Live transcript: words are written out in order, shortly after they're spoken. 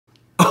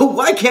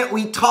Why can't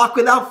we talk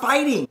without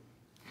fighting?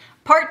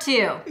 Part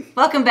 2.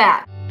 Welcome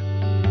back.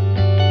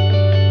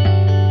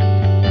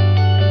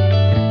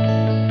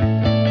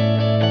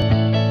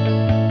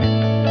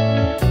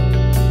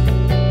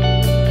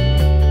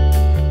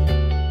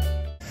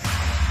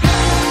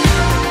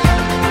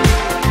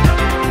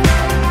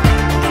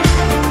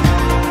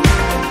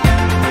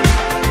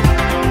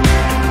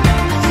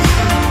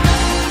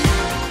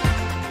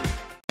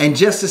 And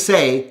just to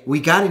say, we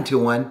got into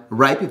one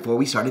right before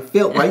we started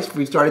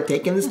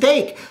taking the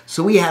steak.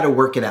 So we had to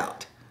work it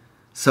out.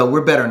 So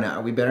we're better now.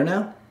 Are we better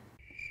now?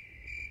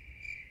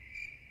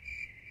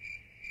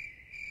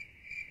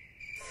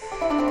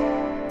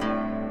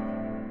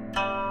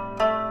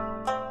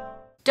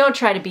 Don't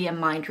try to be a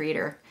mind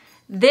reader.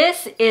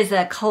 This is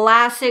a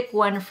classic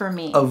one for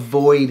me.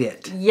 Avoid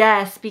it.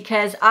 Yes,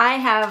 because I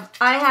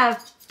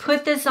have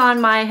put this on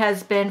my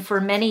husband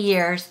for many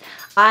years.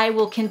 I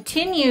will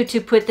continue to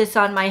put this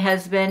on my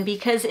husband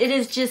because it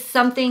is just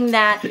something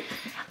that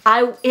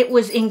it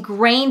was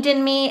ingrained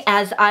in me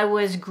as I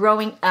was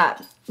growing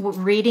up.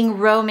 Reading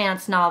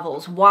romance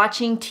novels,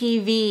 watching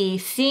TV,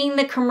 seeing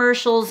the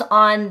commercials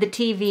on the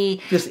TV.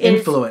 Just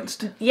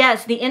influenced.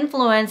 Yes, the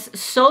influence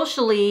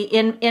socially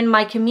in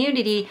my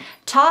community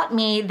taught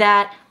me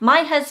that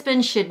my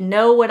husband should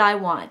know what I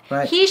want.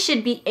 Right. He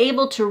should be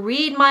able to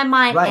read my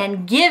mind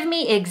and give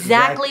me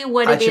exactly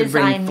what it is I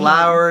need. I should bring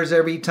flowers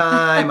every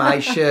time.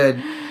 I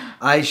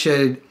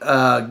should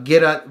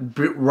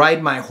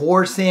ride my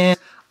horse in.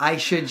 I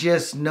should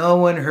just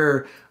know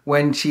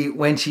when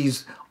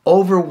she's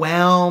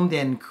overwhelmed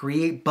and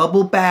create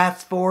bubble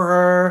baths for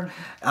her.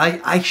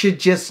 I should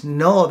just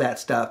know that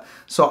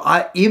stuff. So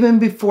even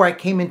before I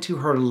came into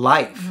her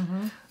life,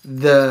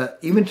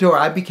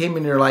 I became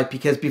in her life,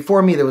 because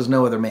before me there was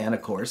no other man,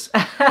 of course.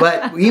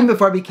 But even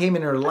before I became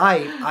in her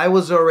life, I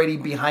was already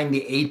behind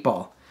the 8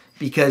 ball,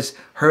 because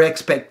her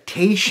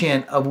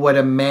expectation of what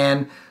a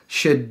man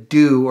should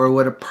do or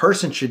what a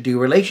person should do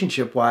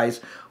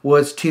relationship-wise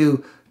was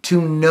to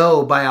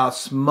know by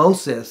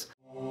osmosis.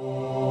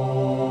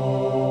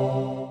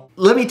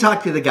 Let me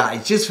talk to the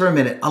guys just for a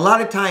minute. A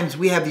lot of times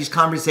we have these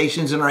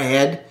conversations in our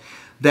head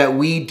that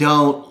we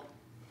don't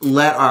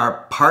let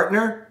our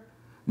partner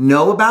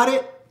know about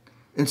it.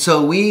 And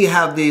so we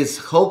have these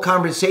whole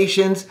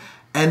conversations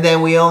and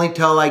then we only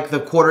tell like the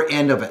quarter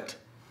end of it.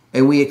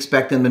 And we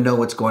expect them to know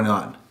what's going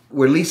on.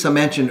 Where Lisa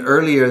mentioned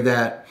earlier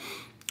that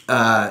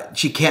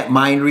she can't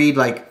mind read,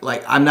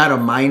 like I'm not a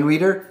mind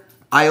reader.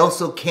 I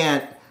also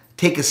can't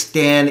take a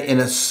stand and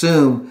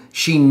assume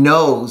she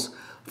knows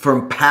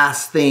from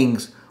past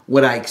things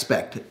what I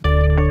expected.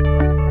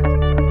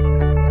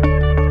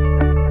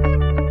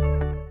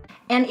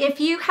 And if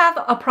you have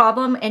a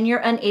problem and you're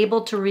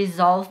unable to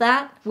resolve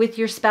that with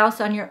your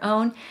spouse on your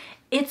own,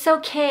 it's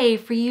okay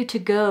for you to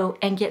go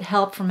and get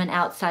help from an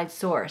outside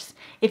source.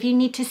 If you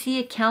need to see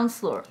a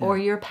counselor or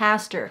your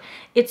pastor,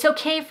 it's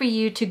okay for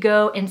you to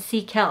go and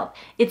seek help.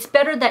 It's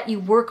better that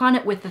you work on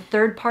it with a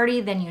third party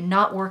than you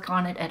not work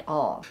on it at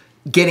all.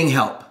 Getting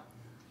help.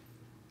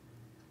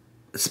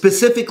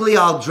 Specifically,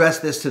 I'll address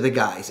this to the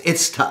guys.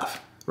 It's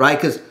tough, right?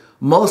 Because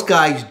most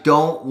guys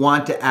don't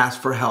want to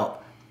ask for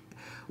help.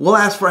 We'll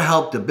ask for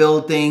help to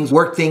build things,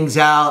 work things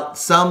out.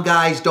 Some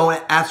guys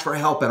don't ask for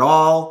help at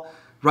all,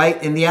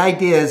 right? And the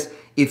idea is,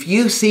 if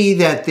you see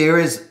that there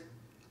is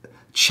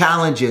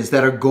challenges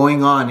that are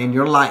going on in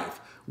your life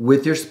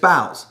with your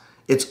spouse,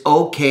 it's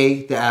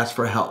okay to ask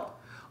for help.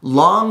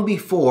 Long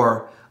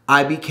before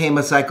I became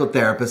a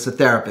psychotherapist, a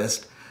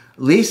therapist,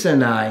 Lisa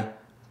and I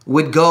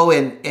would go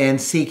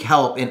and seek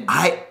help. And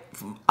I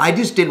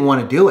just didn't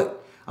want to do it.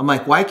 I'm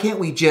like, why can't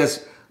we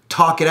just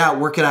talk it out,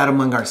 work it out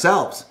among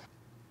ourselves?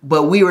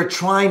 But we were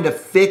trying to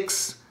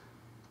fix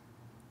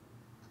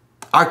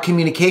our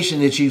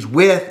communication issues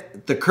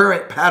with the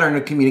current pattern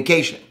of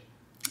communication.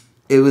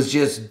 It was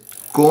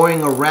just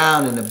going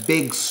around in a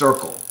big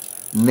circle,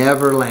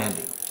 never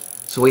landing.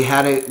 So we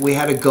had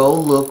to go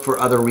look for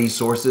other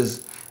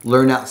resources,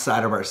 learn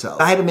outside of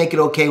ourselves. I had to make it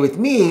okay with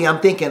me. I'm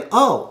thinking,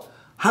 oh,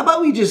 how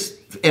about we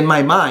just, in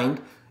my mind,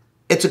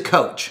 it's a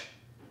coach.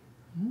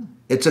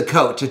 It's a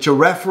coach. It's a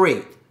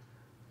referee,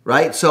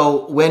 right?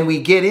 So when we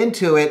get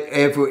into it,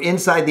 if we're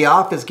inside the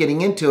office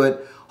getting into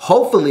it,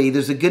 hopefully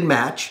there's a good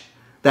match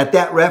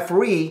that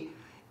referee,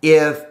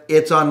 if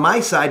it's on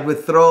my side,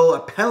 would throw a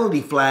penalty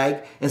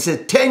flag and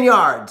say 10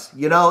 yards,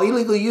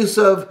 illegal use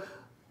of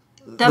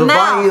the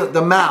mouth,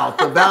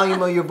 the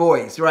volume of your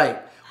voice,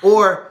 right?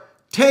 Or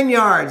 10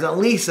 yards on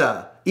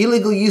Lisa,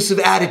 illegal use of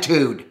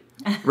attitude,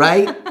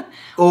 right?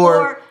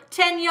 Or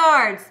 10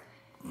 yards,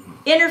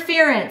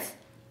 interference.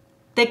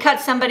 They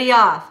cut somebody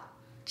off,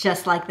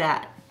 just like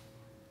that.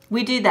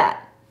 We do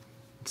that.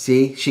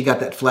 See, she got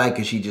that flag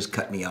because she just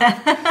cut me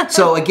off.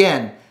 So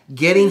again,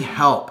 getting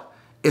help,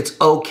 it's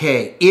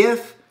okay.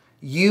 If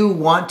you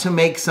want to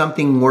make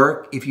something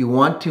work, if you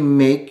want to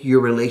make your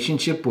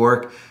relationship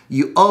work,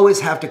 you always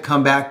have to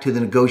come back to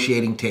the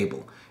negotiating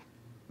table.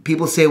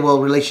 People say,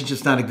 well,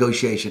 relationship's not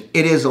negotiation.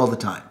 It is all the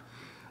time.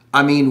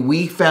 I mean,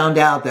 we found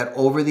out that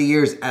over the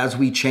years, as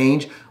we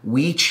change.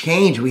 We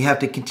have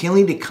to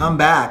continually to come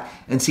back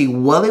and see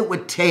what it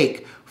would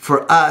take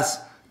for us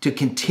to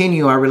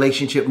continue our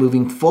relationship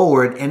moving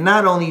forward, and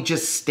not only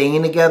just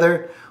staying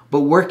together,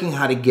 but working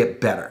how to get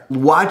better.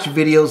 Watch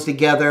videos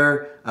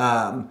together,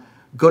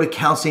 go to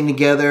counseling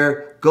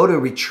together, go to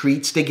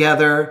retreats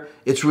together.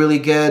 It's really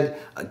good.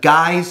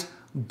 Guys,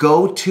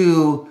 go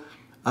to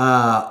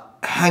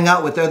hang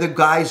out with other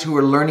guys who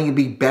are learning to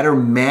be better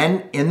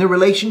men in the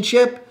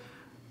relationship.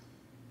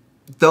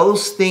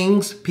 Those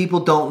things people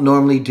don't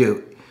normally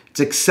do. It's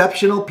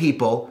exceptional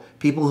people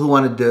who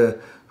want to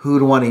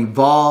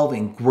evolve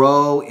and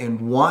grow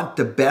and want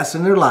the best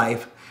in their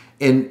life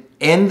and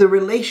end the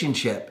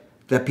relationship,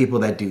 that people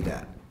that do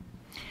that.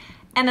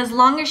 And as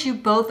long as you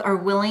both are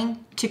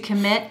willing to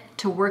commit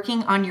to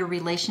working on your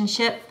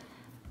relationship,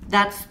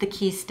 that's the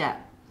key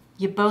step.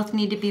 You both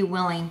need to be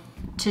willing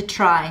to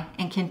try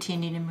and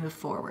continue to move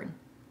forward.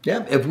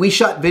 Yeah, if we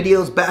shot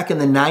videos back in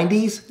the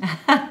 90s,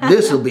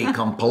 this will be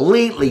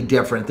completely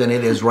different than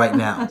it is right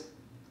now.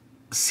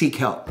 Seek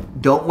help.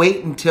 Don't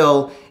wait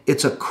until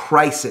it's a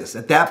crisis.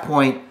 At that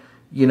point,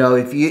 you know,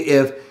 if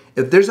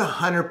there's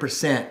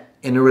 100%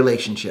 in a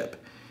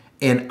relationship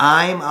and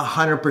I'm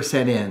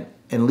 100% in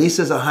and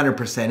Lisa's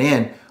 100%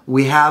 in,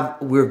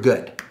 we're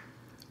good,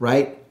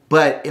 right?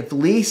 But if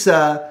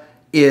Lisa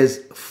is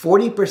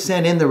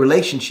 40% in the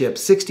relationship,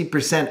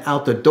 60%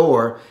 out the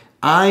door,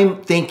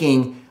 I'm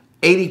thinking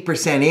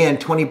 80% in,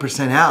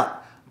 20%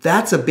 out.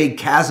 That's a big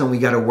chasm we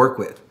got to work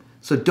with.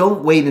 So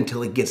don't wait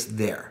until it gets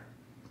there.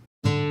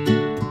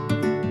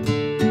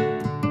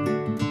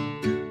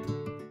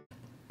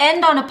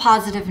 End on a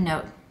positive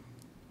note.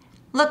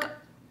 Look,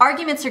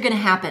 arguments are going to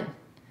happen.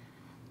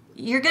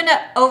 You're going to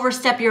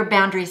overstep your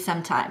boundaries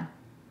sometime.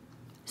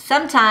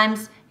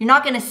 Sometimes you're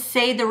not going to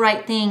say the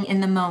right thing in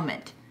the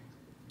moment.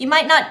 You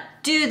might not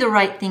do the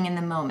right thing in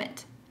the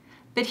moment.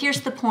 But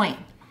here's the point.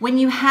 When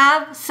you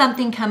have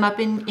something come up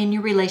in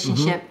your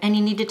relationship and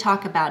you need to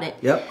talk about it,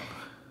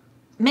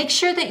 make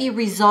sure that you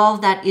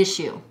resolve that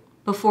issue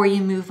before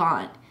you move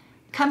on.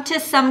 Come to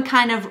some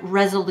kind of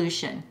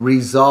resolution.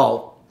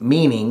 Resolve,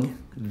 meaning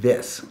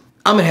this.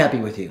 I'm unhappy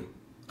with you.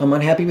 I'm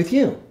unhappy with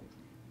you.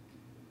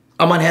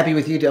 I'm unhappy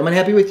with you too. I'm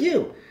unhappy with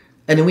you.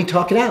 And then we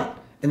talk it out.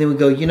 And then we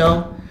go, you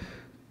know,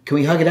 can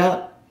we hug it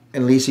out?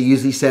 And Lisa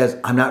usually says,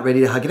 I'm not ready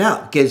to hug it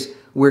out. Because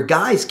where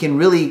guys can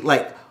really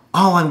like,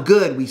 oh, I'm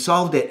good, we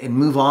solved it, and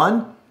move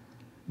on.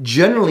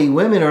 Generally,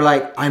 women are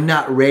like, I'm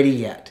not ready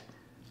yet.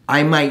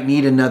 I might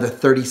need another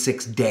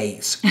 36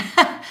 days.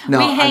 No,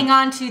 we hang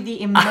on to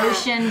the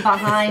emotion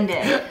behind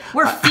it.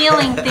 We're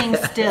feeling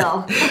things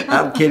still.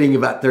 I'm kidding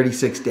about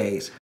 36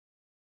 days.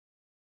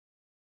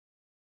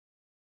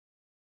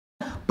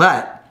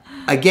 But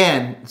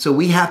again, so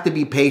we have to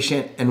be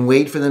patient and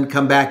wait for them to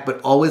come back,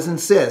 but always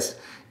insist,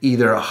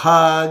 either a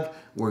hug,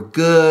 we're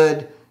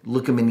good,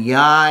 look them in the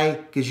eye,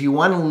 because you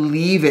want to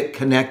leave it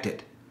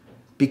connected.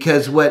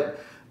 Because what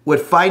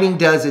fighting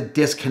does, it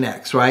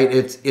disconnects, right?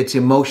 It's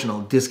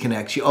emotional,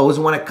 disconnects. You always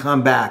want to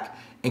come back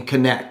and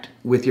connect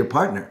with your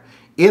partner.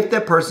 If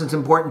that person's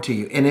important to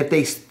you, and if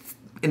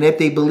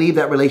they believe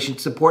that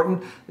relationship's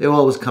important, they'll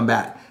always come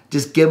back.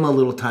 Just give them a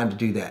little time to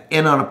do that.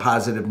 And on a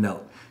positive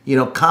note, you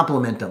know,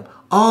 compliment them.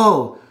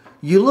 Oh,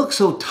 you look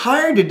so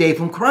tired today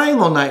from crying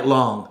all night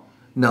long.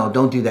 No,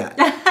 don't do that.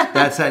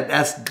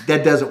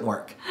 That doesn't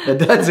work. That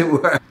doesn't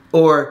work.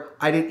 Or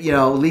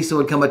Lisa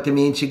would come up to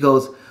me and she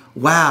goes,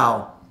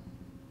 wow,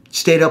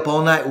 stayed up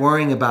all night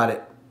worrying about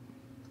it.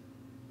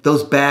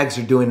 Those bags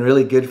are doing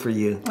really good for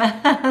you.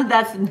 That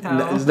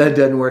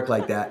doesn't work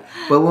like that.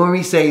 But when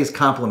we say is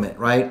compliment,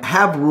 right?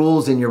 Have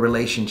rules in your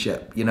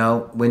relationship, you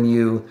know, when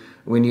you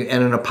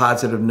end on a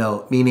positive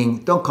note,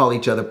 meaning don't call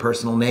each other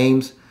personal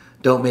names.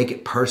 Don't make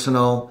it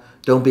personal.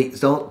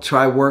 Don't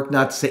try work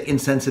not to say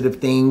insensitive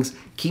things.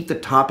 Keep the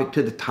topic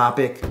to the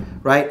topic,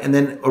 right? And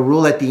then a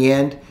rule at the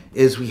end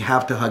is we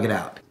have to hug it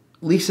out.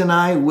 Lisa and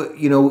I,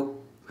 you know,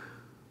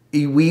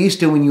 we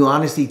used to, when you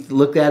honestly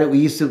looked at it, we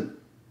used to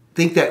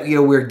think that, you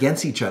know, we're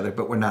against each other,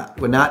 but we're not.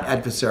 We're not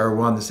adversarial.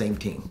 We're on the same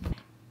team.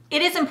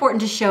 It is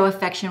important to show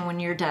affection when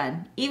you're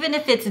done. Even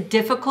if it's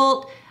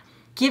difficult,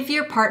 give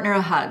your partner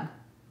a hug.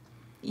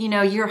 You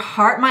know, your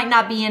heart might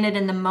not be in it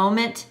in the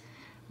moment,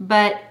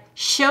 but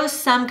show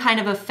some kind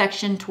of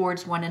affection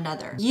towards one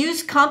another.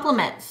 Use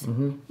compliments.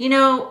 You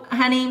know,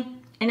 honey,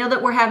 I know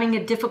that we're having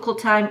a difficult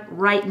time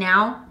right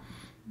now,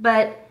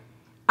 but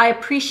I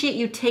appreciate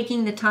you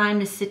taking the time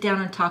to sit down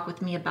and talk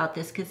with me about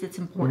this because it's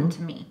important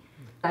to me.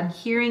 I'm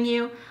hearing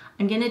you.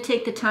 I'm going to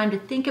take the time to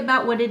think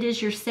about what it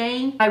is you're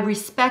saying. I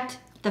respect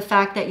the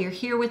fact that you're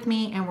here with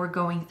me and we're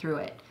going through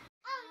it.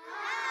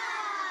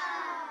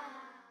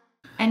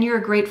 And you're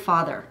a great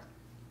father.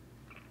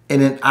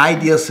 In an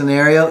ideal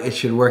scenario, it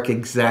should work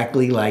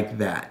exactly like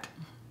that.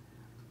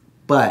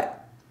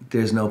 But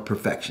there's no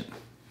perfection,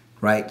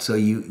 right? So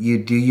you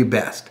do your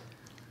best,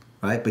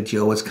 right? But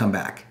you always come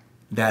back.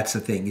 That's the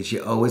thing, is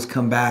you always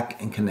come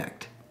back and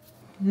connect.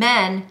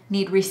 Men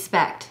need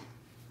respect.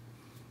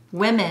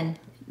 Women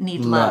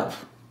need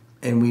love.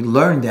 And we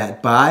learned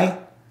that by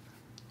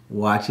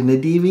watching a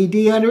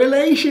DVD on a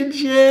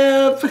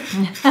relationship.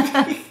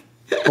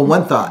 Oh,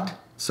 one thought.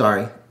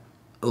 Sorry.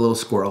 A little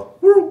squirrel.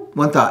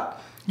 One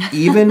thought.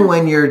 Even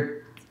when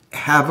you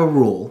have a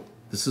rule,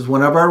 this is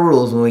one of our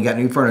rules when we got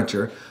new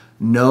furniture,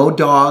 no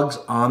dogs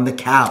on the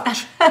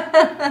couch.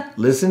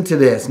 Listen to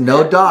this.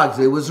 No dogs.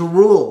 It was a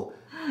rule.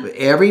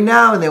 Every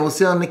now and then we'll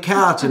sit on the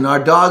couch and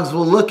our dogs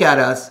will look at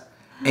us,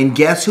 and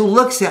guess who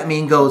looks at me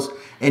and goes,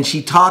 and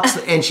she talks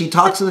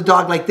to the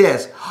dog like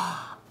this.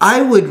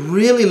 I would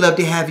really love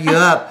to have you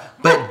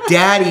up, but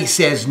Daddy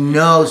says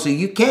no, so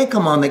you can't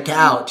come on the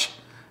couch.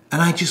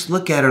 And I just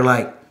look at her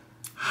like,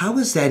 how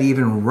is that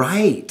even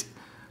right?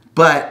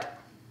 But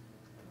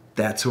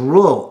that's a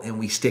rule, and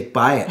we stick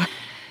by it.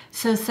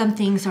 So some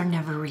things are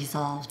never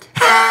resolved.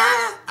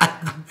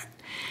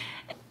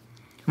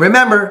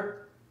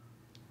 Remember,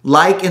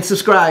 like and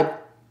subscribe.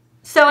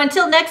 So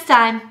until next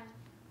time,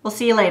 we'll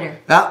see you later.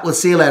 We'll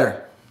see you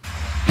later.